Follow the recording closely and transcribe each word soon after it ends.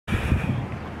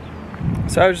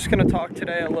So I was just going to talk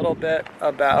today a little bit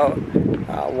about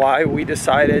why we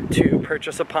decided to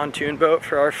purchase a pontoon boat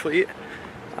for our fleet.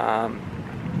 Up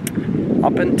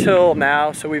until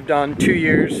now, so we've done 2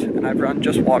 years and I've run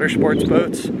just water sports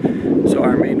boats. So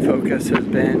our main focus has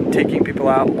been taking people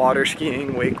out water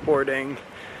skiing, wakeboarding,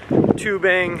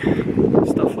 tubing,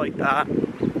 stuff like that.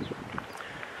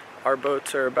 Our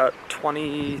boats are about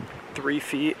 23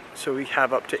 feet, so we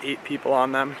have up to 8 people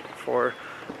on them for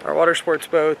our water sports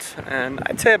boats, and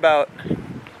I'd say about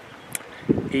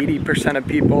 80% of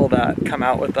people that come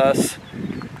out with us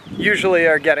usually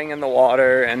are getting in the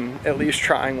water and at least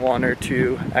trying 1 or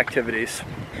 2 activities.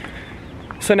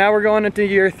 So now we're going into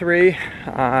year 3.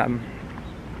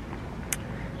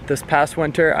 This past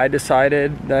winter I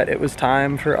decided that it was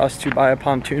time for us to buy a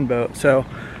pontoon boat. So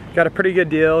got a pretty good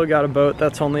deal, got a boat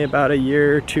that's only about a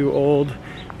year or 2 old,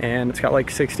 and it's got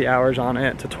like 60 hours on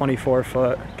it. It's a 24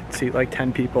 foot, can seat like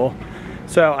 10 people.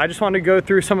 So I just wanted to go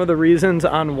through some of the reasons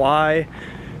on why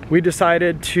we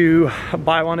decided to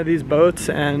buy one of these boats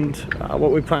and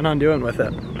what we plan on doing with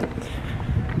it.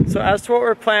 So as to what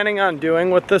we're planning on doing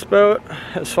with this boat,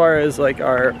 as far as like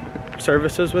our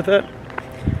services with it,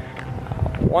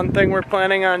 one thing we're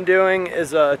planning on doing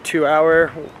is a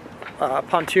 2-hour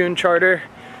pontoon charter.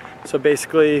 So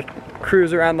basically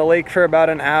cruise around the lake for about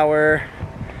an hour,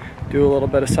 do a little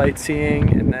bit of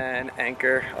sightseeing, and then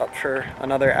anchor up for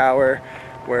another hour,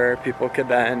 where people could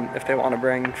then, if they want to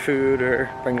bring food or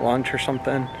bring lunch or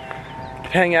something,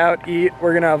 could hang out, eat.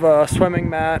 We're gonna have a swimming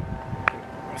mat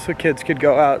so kids could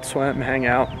go out, swim, hang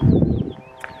out.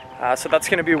 So that's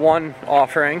gonna be one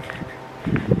offering.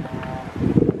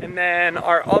 And then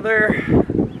our other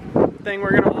thing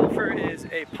we're gonna offer is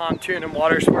a pontoon and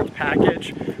water sports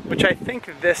package, which I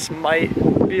think this might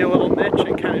be a little niche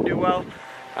and kind of do well.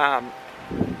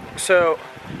 So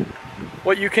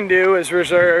what you can do is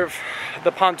reserve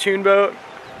the pontoon boat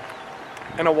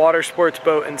and a water sports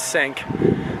boat and sink.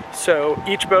 So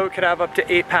each boat could have up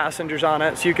to 8 passengers on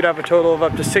it, so you could have a total of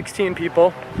up to 16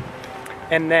 people.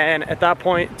 And then at that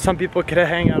point, some people could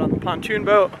hang out on the pontoon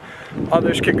boat,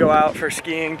 others could go out for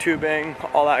skiing, tubing,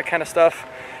 all that kind of stuff.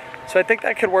 So I think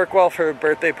that could work well for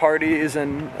birthday parties,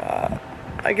 and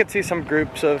I could see some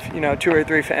groups of 2 or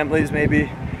 3 families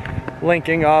maybe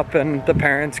linking up, and the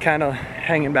parents kind of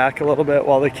hanging back a little bit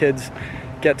while the kids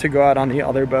get to go out on the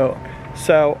other boat.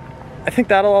 So I think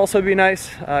that'll also be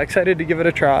nice. Excited to give it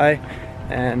a try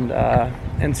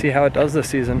and see how it does this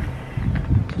season.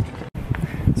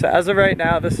 So as of right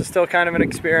now, this is still kind of an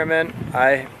experiment.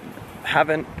 I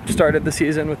haven't started the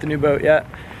season with the new boat yet,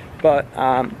 but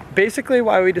basically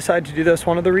why we decided to do this,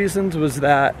 one of the reasons was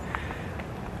that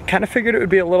I kind of figured it would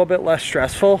be a little bit less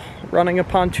stressful running a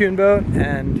pontoon boat,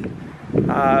 and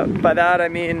by that I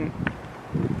mean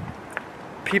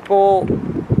people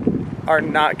are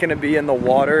not going to be in the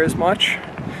water as much.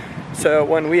 So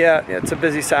when it's a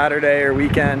busy Saturday or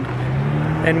weekend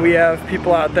and we have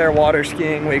people out there water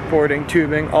skiing, wakeboarding,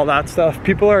 tubing, all that stuff,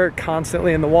 people are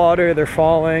constantly in the water, they're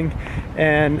falling,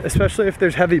 and especially if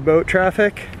there's heavy boat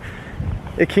traffic,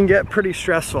 it can get pretty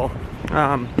stressful.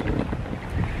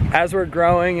 As we're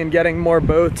growing and getting more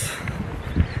boats,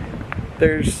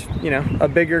 there's a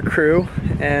bigger crew,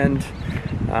 and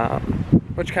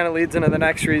which kind of leads into the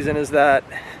next reason, is that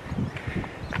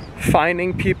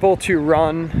finding people to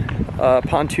run a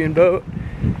pontoon boat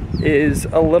is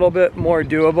a little bit more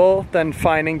doable than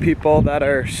finding people that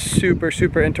are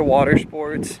super into water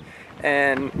sports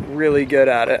and really good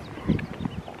at it.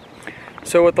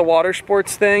 So with the water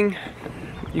sports thing,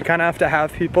 you kind of have to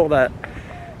have people that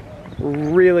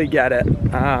really get it.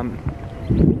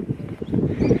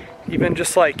 Even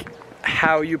just like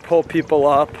how you pull people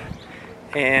up,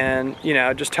 and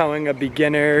just towing a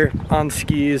beginner on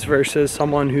skis versus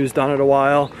someone who's done it a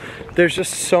while. There's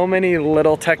just so many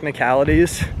little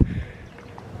technicalities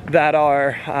that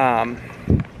are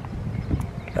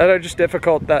just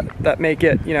difficult, that make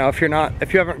it, if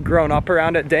you haven't grown up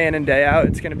around it day in and day out,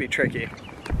 it's going to be tricky.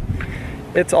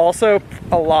 It's also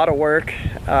a lot of work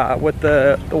with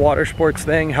the water sports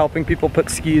thing, helping people put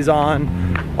skis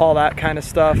on, all that kind of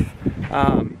stuff.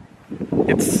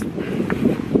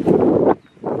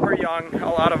 We're young, a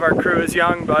lot of our crew is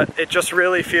young, but it just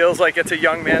really feels like it's a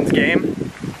young man's game.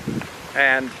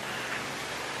 And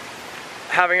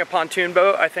having a pontoon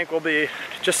boat, I think, will be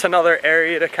just another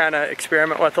area to kind of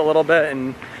experiment with a little bit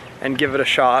and give it a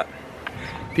shot.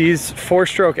 These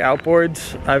 4-stroke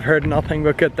outboards, I've heard nothing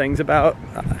but good things about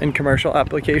in commercial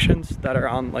applications that are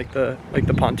on like the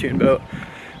pontoon boat,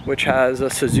 which has a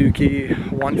Suzuki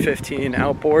 115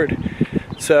 outboard.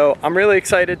 So I'm really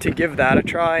excited to give that a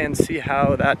try and see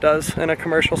how that does in a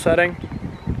commercial setting.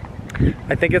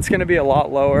 I think it's gonna be a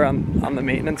lot lower on the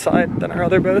maintenance side than our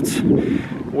other boats,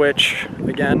 which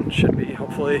again should be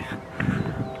hopefully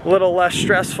a little less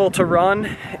stressful to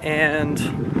run, and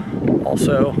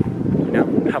also, you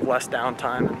know, have less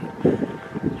downtime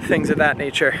and things of that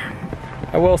nature.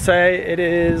 I will say it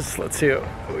is, let's see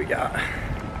what we got,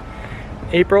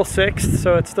 April 6th,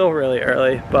 so it's still really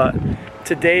early, but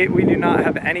to date we do not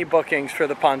have any bookings for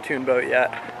the pontoon boat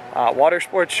yet.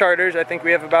 Watersports charters, I think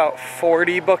we have about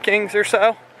 40 bookings or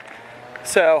so.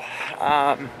 So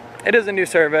it is a new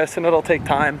service and it'll take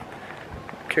time.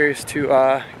 Curious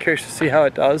to see how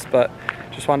it does, but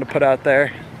just wanted to put out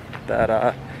there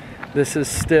that this is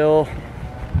still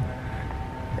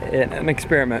an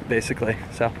experiment basically.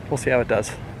 So we'll see how it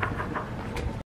does.